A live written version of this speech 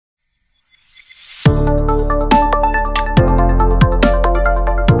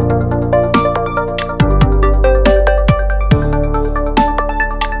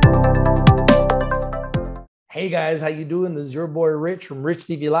guys, how you doing? This is your boy Rich from Rich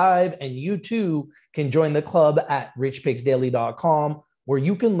TV Live, and you too can join the club at richpicksdaily.com, where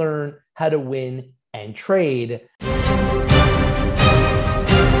you can learn how to win and trade.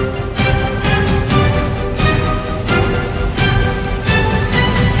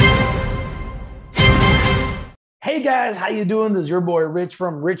 Hey guys, how you doing? This is your boy Rich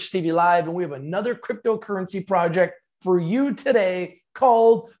from Rich TV Live, and we have another cryptocurrency project for you today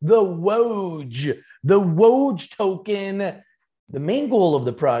called the WOJ. The WOJ token. The main goal of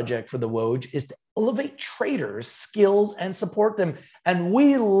the project for the WOJ is to elevate traders' skills and support them. And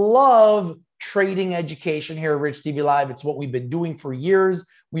we love trading education here at Rich TV Live. It's what we've been doing for years.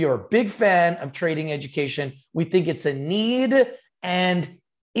 We are a big fan of trading education. We think it's a need, and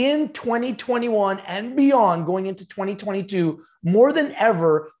in 2021 and beyond, going into 2022, more than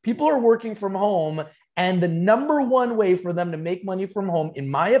ever, people are working from home. And the number one way for them to make money from home, in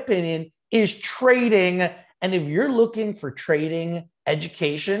my opinion, is trading. And if you're looking for trading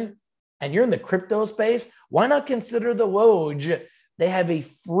education and you're in the crypto space, why not consider the WOJ? They have a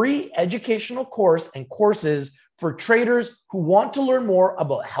free educational course and courses for traders who want to learn more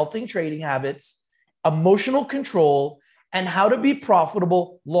about healthy trading habits, emotional control, and how to be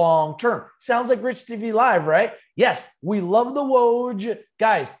profitable long-term. Sounds like Rich TV Live, right? Yes, we love the WOJ.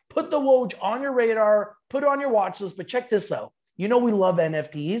 Guys, put the WOJ on your radar, put it on your watch list, but check this out. You know we love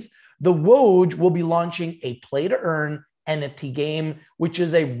NFTs. The WOJ will be launching a play-to-earn NFT game, which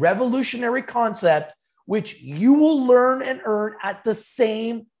is a revolutionary concept which you will learn and earn at the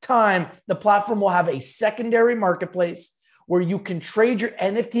same time. The platform will have a secondary marketplace where you can trade your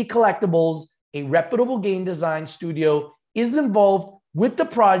NFT collectibles. A reputable game design studio is involved with the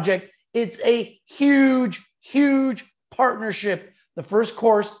project. It's a huge, huge partnership. The first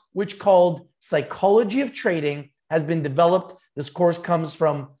course, which called Psychology of Trading, has been developed. This course comes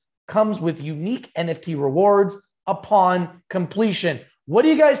with unique NFT rewards upon completion. What do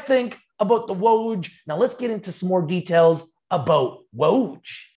you guys think about the WOJ? Now let's get into some more details about WOJ.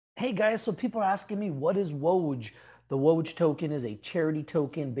 Hey guys, so people are asking me, what is WOJ? The WOJ token is a charity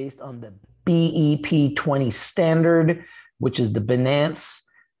token based on the BEP20 standard, which is the Binance.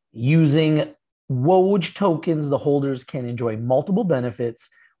 Using WOJ tokens, the holders can enjoy multiple benefits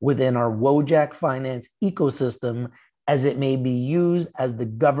within our Wojak Finance ecosystem, as it may be used as the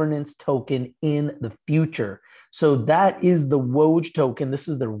governance token in the future. So that is the WOJ token. This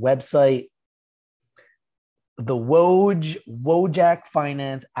is their website. The WOJ, Wojak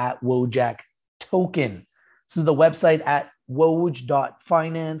Finance at Wojak token. This is the website at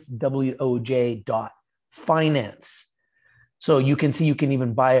WOJ.FINANCE, WOJ.FINANCE. So you can see you can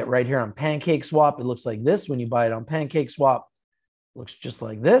even buy it right here on PancakeSwap. It looks like this when you buy it on PancakeSwap. It looks just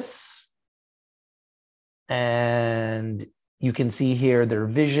like this. And you can see here their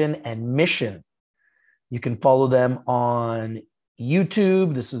vision and mission. You can follow them on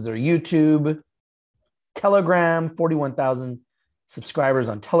YouTube. This is their YouTube. Telegram, 41,000 subscribers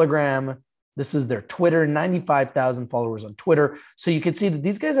on Telegram. This is their Twitter, 95,000 followers on Twitter. So you can see that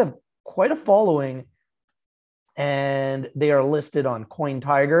these guys have quite a following, and they are listed on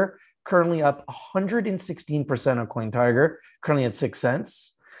CoinTiger, currently up 116% on CoinTiger, currently at 6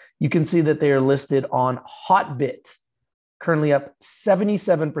 cents. You can see that they are listed on Hotbit, currently up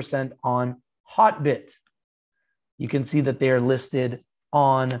 77% on Hotbit. You can see that they are listed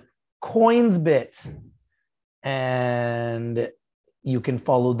on Coinsbit, and you can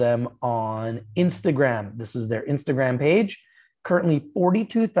follow them on Instagram. This is their Instagram page. Currently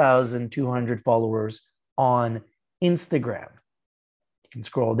 42,200 followers on Instagram. You can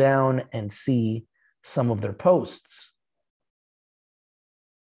scroll down and see some of their posts.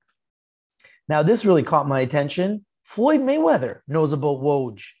 Now, this really caught my attention. Floyd Mayweather knows about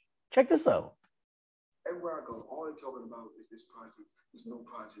WOJ. Check this out. Everywhere I go, all they're talking about is this project. There's no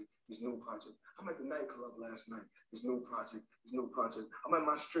project. There's no project. I'm at the nightclub last night. There's no project. There's no project. I'm at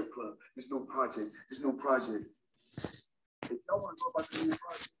my strip club. There's no project. There's no project. If y'all want to know about the new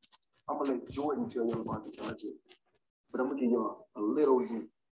project, I'm going to let Jordan tell you about the project. But I'm going to give y'all a little hint.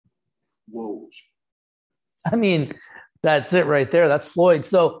 WOJ. I mean, that's it right there. That's Floyd.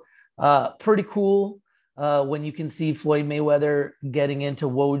 So pretty cool when you can see Floyd Mayweather getting into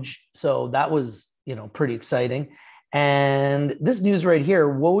WOJ. So that was, pretty exciting. And this news right here,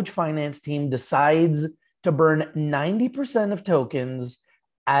 WOJ Finance team decides to burn 90% of tokens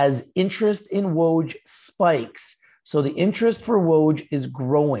as interest in WOJ spikes. So the interest for WOJ is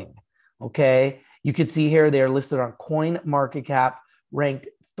growing, okay? You can see here they are listed on CoinMarketCap, ranked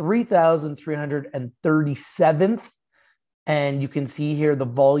 3,337th. And you can see here the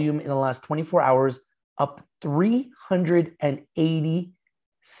volume in the last 24 hours up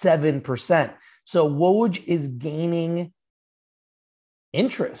 387%. So Woj is gaining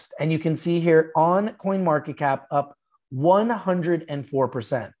interest. And you can see here on CoinMarketCap up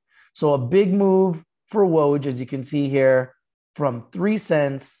 104%. So a big move for Woj, as you can see here, from 3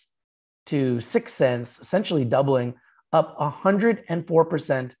 cents to 6 cents, essentially doubling, up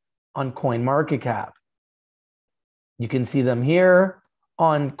 104% on CoinMarketCap. You can see them here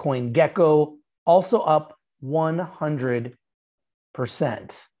on CoinGecko, also up 100%.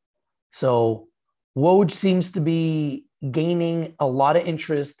 So Woj seems to be gaining a lot of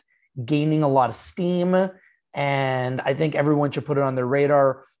interest, gaining a lot of steam, and I think everyone should put it on their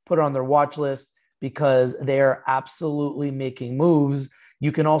radar, put it on their watch list, because they're absolutely making moves.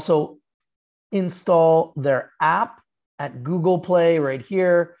 You can also install their app at Google Play right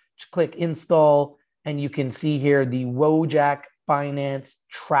here. Just click install, and you can see here the Wojak Finance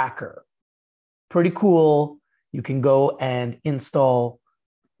tracker. Pretty cool. You can go and install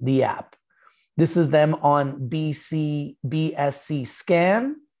the app. This is them on BSC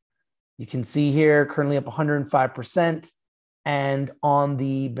scan. You can see here currently up 105%. And on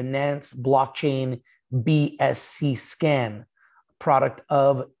the Binance blockchain BSC scan, product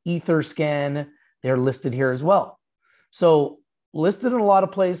of Etherscan, they're listed here as well. So listed in a lot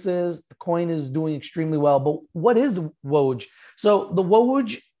of places, the coin is doing extremely well. But what is Woj? So the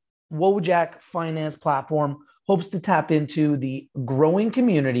Wojak Finance platform hopes to tap into the growing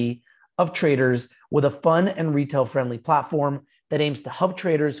community of traders with a fun and retail-friendly platform that aims to help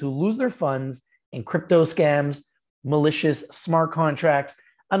traders who lose their funds in crypto scams, malicious smart contracts,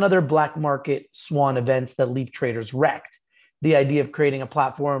 and other black market swan events that leave traders wrecked. The idea of creating a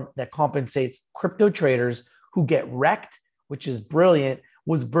platform that compensates crypto traders who get wrecked, which is brilliant,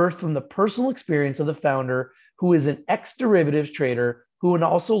 was birthed from the personal experience of the founder, who is an ex-derivatives trader who had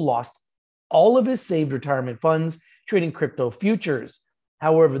also lost all of his saved retirement funds trading crypto futures.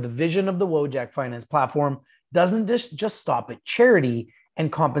 However, the vision of the Wojak Finance platform doesn't just stop at charity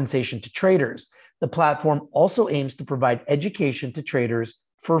and compensation to traders. The platform also aims to provide education to traders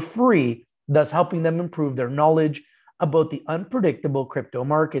for free, thus helping them improve their knowledge about the unpredictable crypto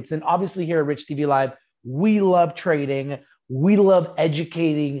markets. And obviously here at Rich TV Live, we love trading. We love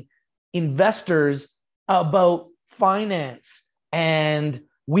educating investors about finance. And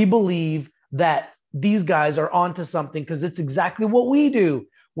we believe that these guys are onto something, because it's exactly what we do.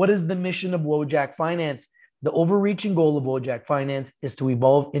 What is the mission of Wojak Finance? The overreaching goal of Wojak Finance is to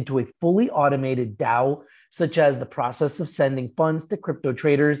evolve into a fully automated DAO, such as the process of sending funds to crypto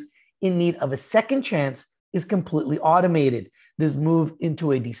traders in need of a second chance is completely automated. This move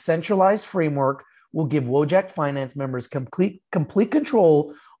into a decentralized framework will give Wojak Finance members complete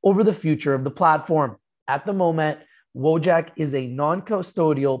control over the future of the platform. At the moment, Wojak is a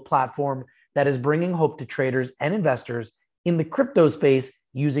non-custodial platform that is bringing hope to traders and investors in the crypto space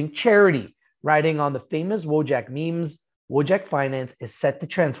using charity. Riding on the famous Wojak memes, Wojak Finance is set to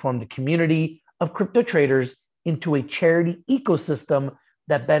transform the community of crypto traders into a charity ecosystem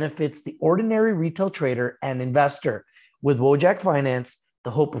that benefits the ordinary retail trader and investor. With Wojak Finance,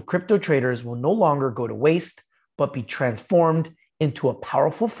 the hope of crypto traders will no longer go to waste, but be transformed into a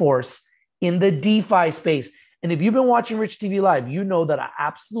powerful force in the DeFi space. And if you've been watching Rich TV Live, you know that I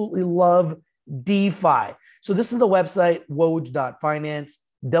absolutely love DeFi. So this is the website, WOJ.FINANCE,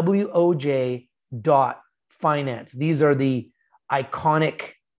 WOJ.FINANCE. These are the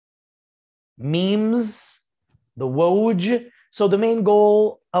iconic memes, the Woj. So the main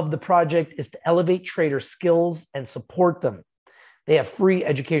goal of the project is to elevate trader skills and support them. They have free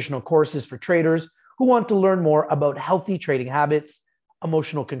educational courses for traders who want to learn more about healthy trading habits,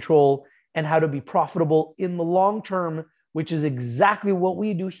 emotional control, and how to be profitable in the long term, which is exactly what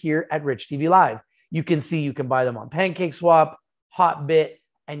we do here at Rich TV Live. You can see you can buy them on PancakeSwap, Hotbit,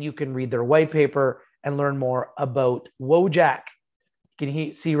 and you can read their white paper and learn more about Wojak. You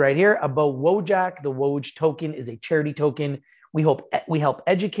can see right here about Wojak. The Woj token is a charity token. We help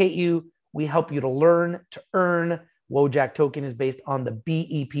educate you. We help you to learn to earn. Wojak token is based on the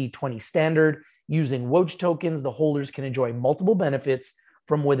BEP20 standard. Using Woj tokens, the holders can enjoy multiple benefits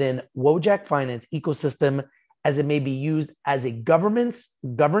from within Wojak Finance ecosystem, as it may be used as a governance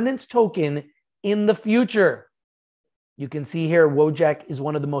token in the future. You can see here, Wojak is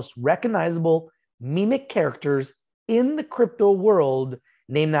one of the most recognizable memic characters in the crypto world,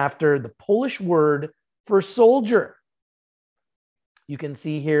 named after the Polish word for soldier. You can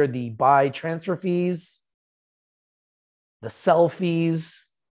see here the buy transfer fees, the sell fees,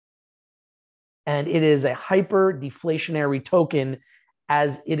 and it is a hyper deflationary token.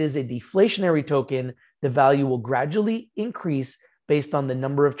 As it is a deflationary token, the value will gradually increase based on the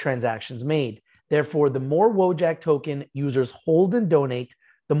number of transactions made. Therefore, the more Wojak token users hold and donate,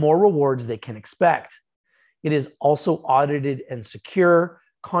 the more rewards they can expect. It is also audited and secure,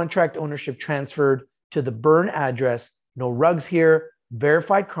 contract ownership transferred to the burn address, no rugs here,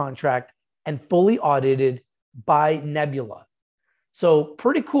 verified contract, and fully audited by Nebula. So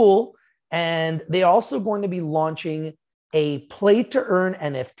pretty cool. And they're also going to be launching a play to earn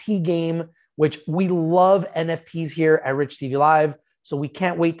NFT game, which we love NFTs here at Rich TV Live. So we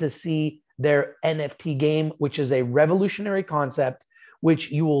can't wait to see their NFT game, which is a revolutionary concept,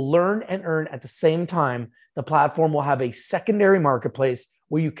 which you will learn and earn at the same time. The platform will have a secondary marketplace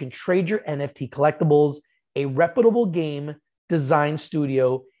where you can trade your NFT collectibles. A reputable game design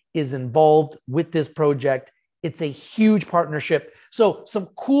studio is involved with this project. It's a huge partnership. So some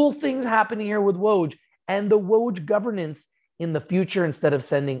cool things happening here with Woj and the Woj governance in the future. Instead of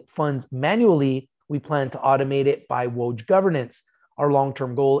sending funds manually, we plan to automate it by Woj governance. Our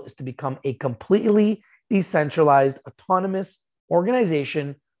long-term goal is to become a completely decentralized, autonomous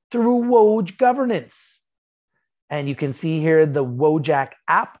organization through Woj governance. And you can see here the Wojak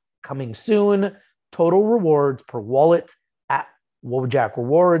app coming soon. Total rewards per wallet at Wojak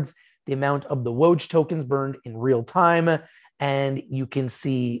Rewards. The amount of the Woj tokens burned in real time. And you can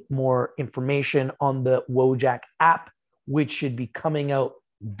see more information on the Wojak app, which should be coming out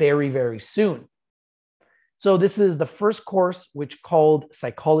very, very soon. So this is the first course, which called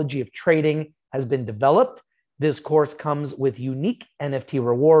Psychology of Trading, has been developed. This course comes with unique NFT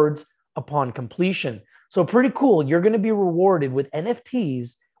rewards upon completion. So pretty cool. You're going to be rewarded with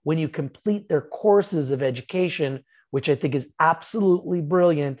NFTs when you complete their courses of education, which I think is absolutely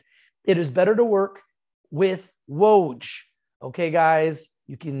brilliant. It is better to work with Woj. Okay, guys,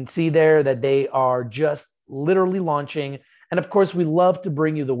 you can see there that they are just literally launching. And of course, we love to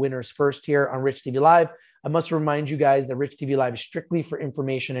bring you the winners first here on Rich TV Live. I must remind you guys that Rich TV Live is strictly for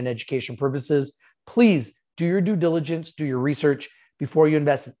information and education purposes. Please do your due diligence, do your research before you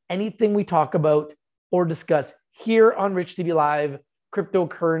invest in anything we talk about or discuss here on Rich TV Live.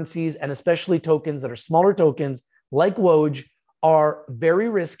 Cryptocurrencies, and especially tokens that are smaller tokens like Woj, are very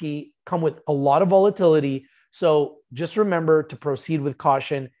risky, come with a lot of volatility. So just remember to proceed with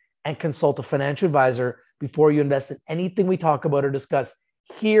caution and consult a financial advisor before you invest in anything we talk about or discuss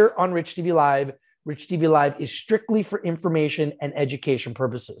here on Rich TV Live. Rich TV Live is strictly for information and education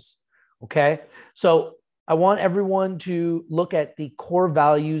purposes. Okay. So I want everyone to look at the core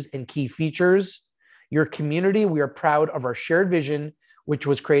values and key features. Your community, we are proud of our shared vision, which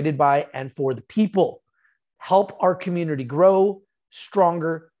was created by and for the people. Help our community grow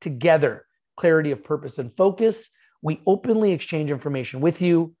stronger together. Clarity of purpose and focus. We openly exchange information with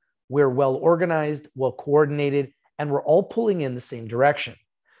you. We're well organized, well coordinated, and we're all pulling in the same direction.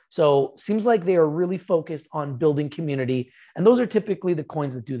 So seems like they are really focused on building community. And those are typically the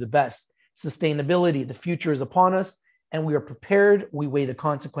coins that do the best. Sustainability, the future is upon us, and we are prepared. We weigh the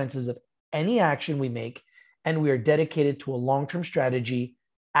consequences of any action we make, and we are dedicated to a long-term strategy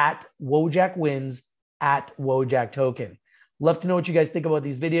at Wojak Wins, at Wojak Token. Love to know what you guys think about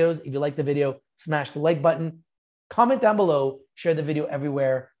these videos. If you like the video, smash the like button, comment down below, share the video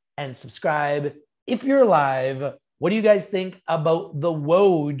everywhere, and subscribe if you're live. What do you guys think about the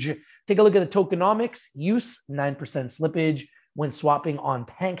Woj? Take a look at the tokenomics. Use 9% slippage when swapping on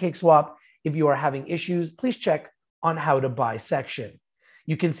PancakeSwap. If you are having issues, please check on how to buy section.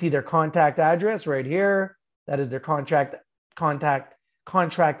 You can see their contact address right here. That is their contract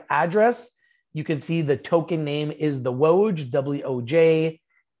address. You can see the token name is the Woj, W-O-J,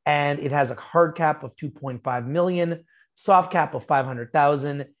 and it has a hard cap of 2.5 million, soft cap of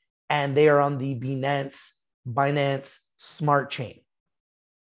 500,000, and they are on the Binance Smart Chain.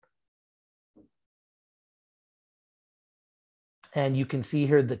 And you can see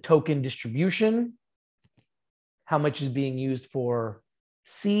here the token distribution, how much is being used for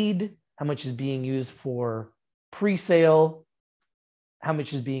seed, how much is being used for pre-sale, how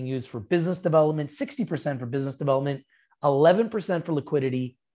much is being used for business development, 60% for business development, 11% for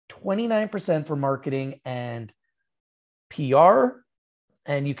liquidity, 29% for marketing and PR.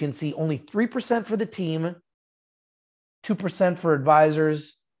 And you can see only 3% for the team, 2% for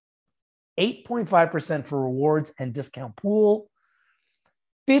advisors, 8.5% for rewards and discount pool,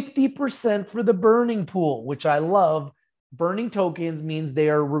 50% for the burning pool, which I love. Burning tokens means they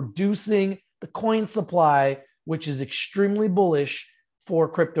are reducing the coin supply, which is extremely bullish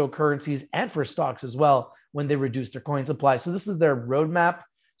for cryptocurrencies and for stocks as well when they reduce their coin supply. So this is their roadmap.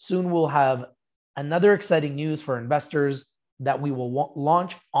 Soon we'll have another exciting news for investors that we will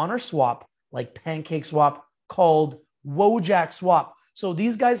launch on our swap, like PancakeSwap, called Wojak Swap. So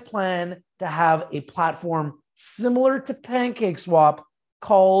these guys plan to have a platform similar to PancakeSwap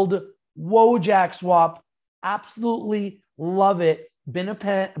called Wojak Swap. Absolutely love it. been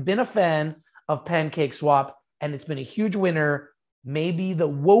a fan of Pancake Swap, and it's been a huge winner. Maybe the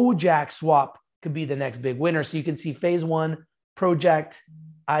Wojak swap could be the next big winner. So you can see phase 1 project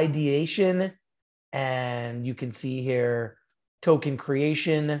ideation, and you can see here token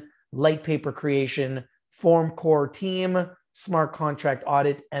creation, light paper creation, form core team, smart contract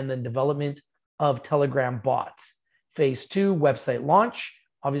audit, and the development of Telegram bots. Phase 2, website launch.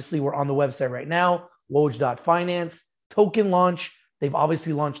 Obviously, we're on the website right now, WOJ.FINANCE. Token launch. They've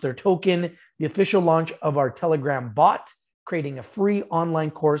obviously launched their token. The official launch of our Telegram bot, creating a free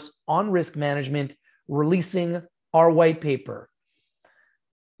online course on risk management, releasing our white paper.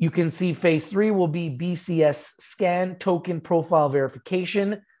 You can see phase 3 will be BCS scan token profile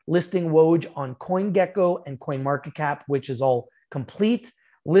verification, listing Woj on CoinGecko and CoinMarketCap, which is all complete.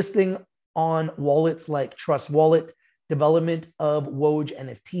 Listing on wallets like Trust Wallet, development of Woj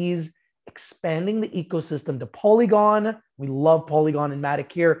NFTs, expanding the ecosystem to Polygon. We love Polygon and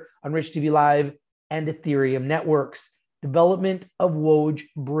Matic here on Rich TV Live, and Ethereum networks. Development of Woj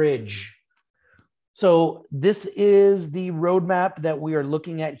Bridge. So this is the roadmap that we are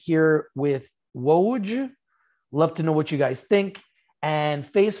looking at here with Woj. Love to know what you guys think. And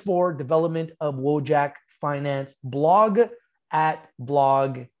phase 4, development of Wojak Finance blog at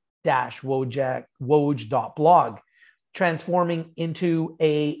blog-woj.blog, transforming into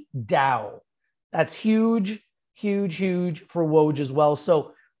a DAO. That's huge, huge, huge for Woj as well.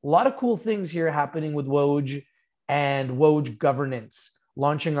 So a lot of cool things here happening with Woj and Woj governance.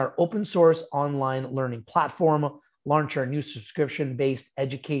 Launching our open source online learning platform, launch our new subscription-based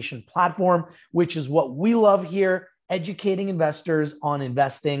education platform, which is what we love here, educating investors on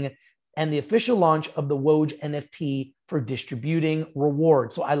investing, and the official launch of the Woj NFT for distributing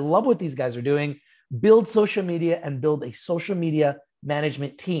rewards. So I love what these guys are doing. Build social media and build a social media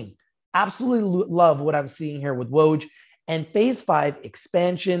management team. Absolutely love what I'm seeing here with Woj. And phase 5,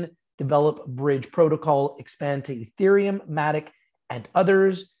 expansion, develop bridge protocol, expand to Ethereum, Matic, and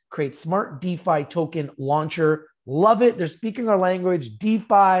others, create smart DeFi token launcher. Love it. They're speaking our language,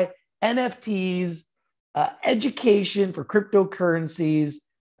 DeFi, NFTs, education for cryptocurrencies.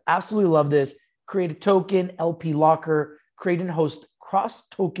 Absolutely love this. Create a token, LP locker, create and host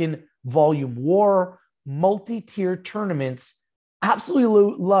cross-token volume war, multi-tier tournaments.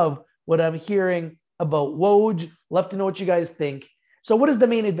 Absolutely love what I'm hearing about Woj. Love to know what you guys think. So what is the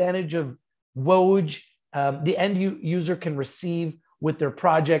main advantage of Woj? The end user can receive with their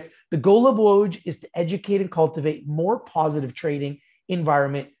project. The goal of Woj is to educate and cultivate more positive trading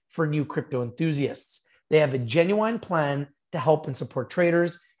environment for new crypto enthusiasts. They have a genuine plan to help and support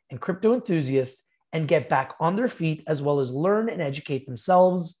traders and crypto enthusiasts and get back on their feet, as well as learn and educate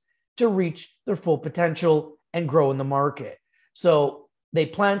themselves to reach their full potential and grow in the market. So they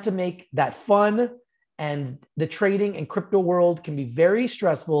plan to make that fun, and the trading and crypto world can be very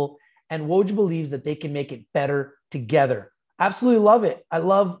stressful, and Woj believes that they can make it better together. Absolutely love it. I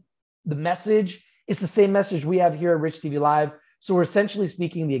love the message. It's the same message we have here at Rich TV Live. So we're essentially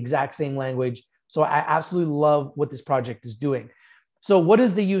speaking the exact same language. So I absolutely love what this project is doing. So what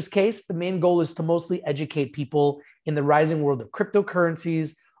is the use case? The main goal is to mostly educate people in the rising world of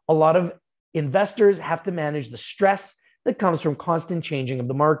cryptocurrencies. A lot of investors have to manage the stress that comes from constant changing of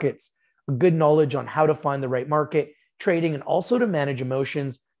the markets. A good knowledge on how to find the right market, trading, and also to manage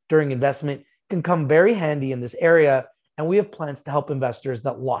emotions during investment can come very handy in this area. And we have plans to help investors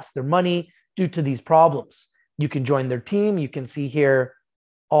that lost their money due to these problems. You can join their team. You can see here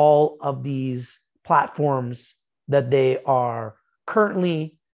all of these platforms that they are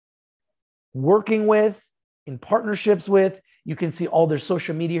currently working with, in partnerships with. You can see all their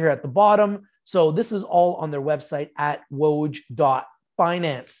social media here at the bottom. So this is all on their website at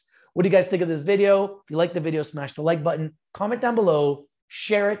WOJ.FINANCE. What do you guys think of this video? If you like the video, smash the like button, comment down below,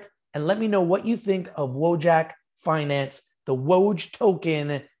 share it, and let me know what you think of Wojak Finance, the Woj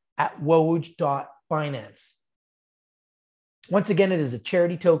token at Woj.Finance. Once again, it is a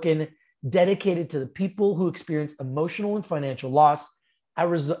charity token dedicated to the people who experience emotional and financial loss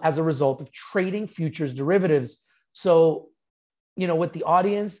as a result of trading futures derivatives. So, you know, with the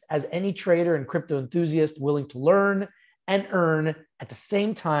audience, as any trader and crypto enthusiast willing to learn and earn at the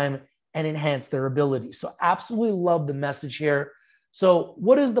same time and enhance their abilities. So absolutely love the message here. So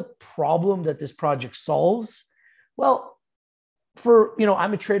what is the problem that this project solves? Well,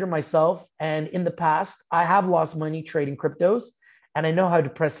 I'm a trader myself, and in the past, I have lost money trading cryptos, and I know how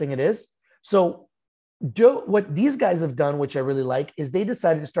depressing it is. So what these guys have done, which I really like, is they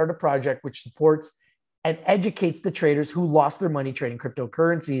decided to start a project which supports and educates the traders who lost their money trading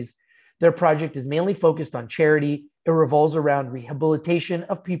cryptocurrencies. Their project is mainly focused on charity. It revolves around rehabilitation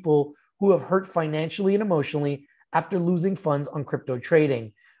of people who have hurt financially and emotionally after losing funds on crypto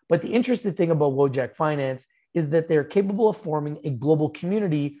trading. But the interesting thing about Wojak Finance is that they're capable of forming a global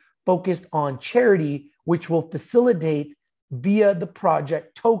community focused on charity, which will facilitate via the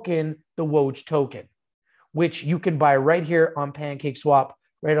project token, the Woj token, which you can buy right here on PancakeSwap,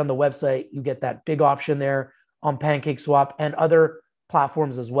 right on the website. You get that big option there on PancakeSwap and other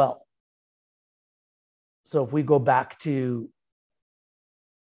platforms as well. So if we go back to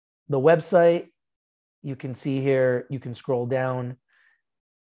the website, you can see here, you can scroll down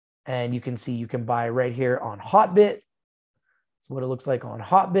and you can see you can buy right here on Hotbit. That's what it looks like on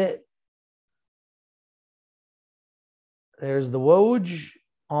Hotbit. There's the Woj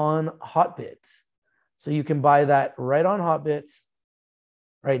on Hotbit. So you can buy that right on Hotbit.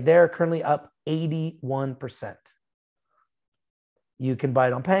 Right there, currently up 81%. You can buy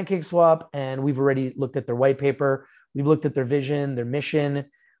it on PancakeSwap, and we've already looked at their white paper. We've looked at their vision, their mission.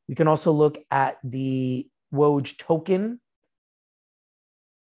 We can also look at the Woj token.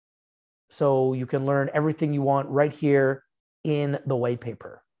 So you can learn everything you want right here in the white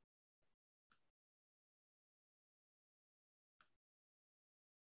paper.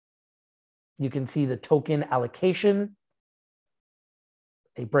 You can see the token allocation.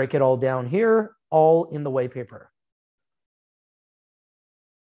 They break it all down here, all in the white paper.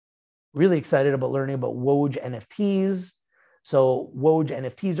 Really excited about learning about Woj NFTs. So Woj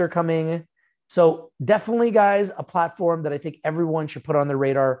NFTs are coming. So definitely, guys, a platform that I think everyone should put on their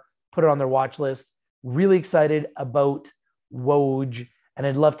radar, put it on their watch list. Really excited about Woj. And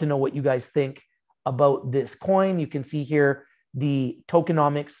I'd love to know what you guys think about this coin. You can see here the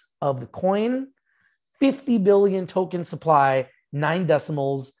tokenomics of the coin. 50 billion token supply, 9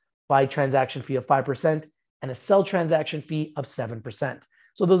 decimals by transaction fee of 5% and a sell transaction fee of 7%.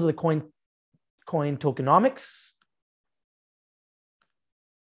 So those are the coin tokenomics.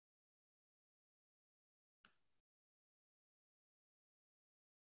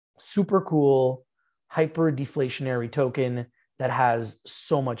 Super cool, hyper deflationary token that has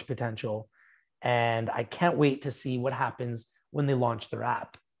so much potential. And I can't wait to see what happens when they launch their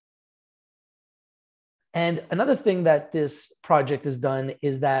app. And another thing that this project has done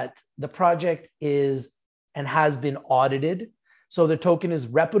is that the project is and has been audited. So the token is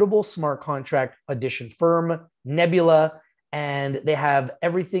reputable smart contract audition firm, Nebula, and they have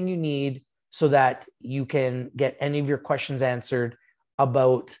everything you need so that you can get any of your questions answered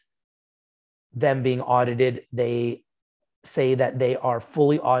about them being audited. They say that they are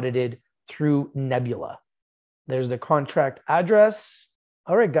fully audited through Nebula. There's the contract address.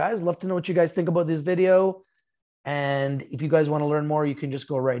 All right, guys, love to know what you guys think about this video. And if you guys want to learn more, you can just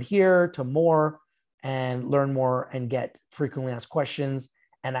go right here to more and learn more and get frequently asked questions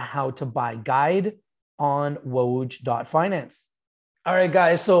and a how to buy guide on WOJ.FINANCE. All right,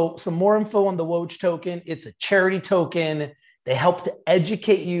 guys, so some more info on the Woj token. It's a charity token. They help to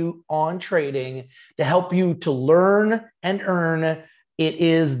educate you on trading, to help you to learn and earn. It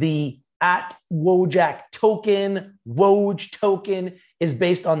is the @Wojak token. Woj token is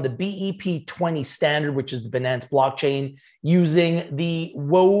based on the BEP20 standard, which is the Binance blockchain, using the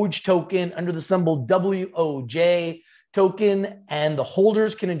Woj token under the symbol WOJ token, and the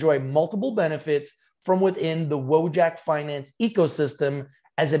holders can enjoy multiple benefits from within the Wojak Finance ecosystem,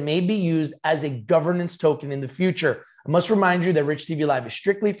 as it may be used as a governance token in the future. I must remind you that Rich TV Live is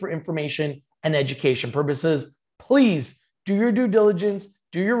strictly for information and education purposes. Please do your due diligence,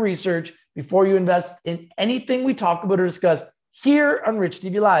 do your research before you invest in anything we talk about or discuss here on Rich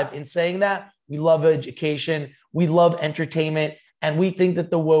TV Live. In saying that, we love education, we love entertainment, and we think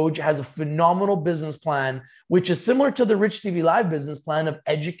that the Woj has a phenomenal business plan, which is similar to the Rich TV Live business plan of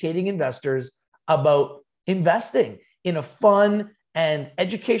educating investors about investing in a fun and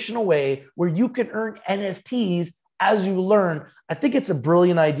educational way where you can earn NFTs as you learn. I think it's a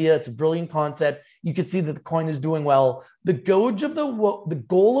brilliant idea. It's a brilliant concept. You can see that the coin is doing well. The goal of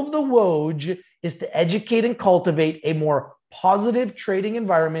the Woj is to educate and cultivate a more positive trading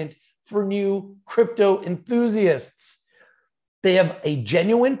environment for new crypto enthusiasts. They have a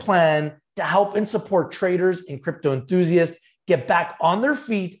genuine plan to help and support traders and crypto enthusiasts get back on their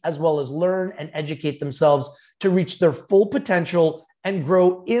feet, as well as learn and educate themselves to reach their full potential and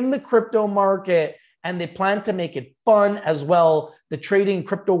grow in the crypto market. And they plan to make it fun as well. The trading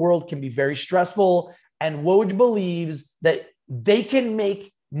crypto world can be very stressful, and Woj believes that they can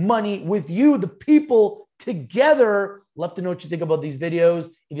make money with you, the people, together. Love to know what you think about these videos.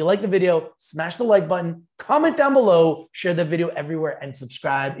 If you like the video, smash the like button, comment down below, share the video everywhere, and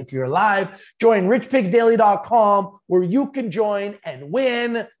subscribe if you're live. Join richpigsdaily.com, where you can join and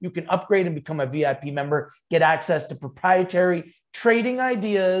win. You can upgrade and become a VIP member, get access to proprietary trading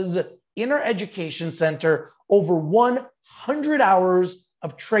ideas in our education center, over 100 hours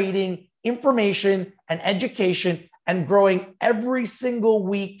of trading, information, and education, and growing every single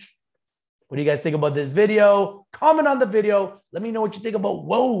week. What do you guys think about this video? Comment on the video. Let me know what you think about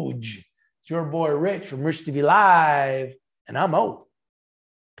Woj. It's your boy Rich from Rich TV Live, and I'm out.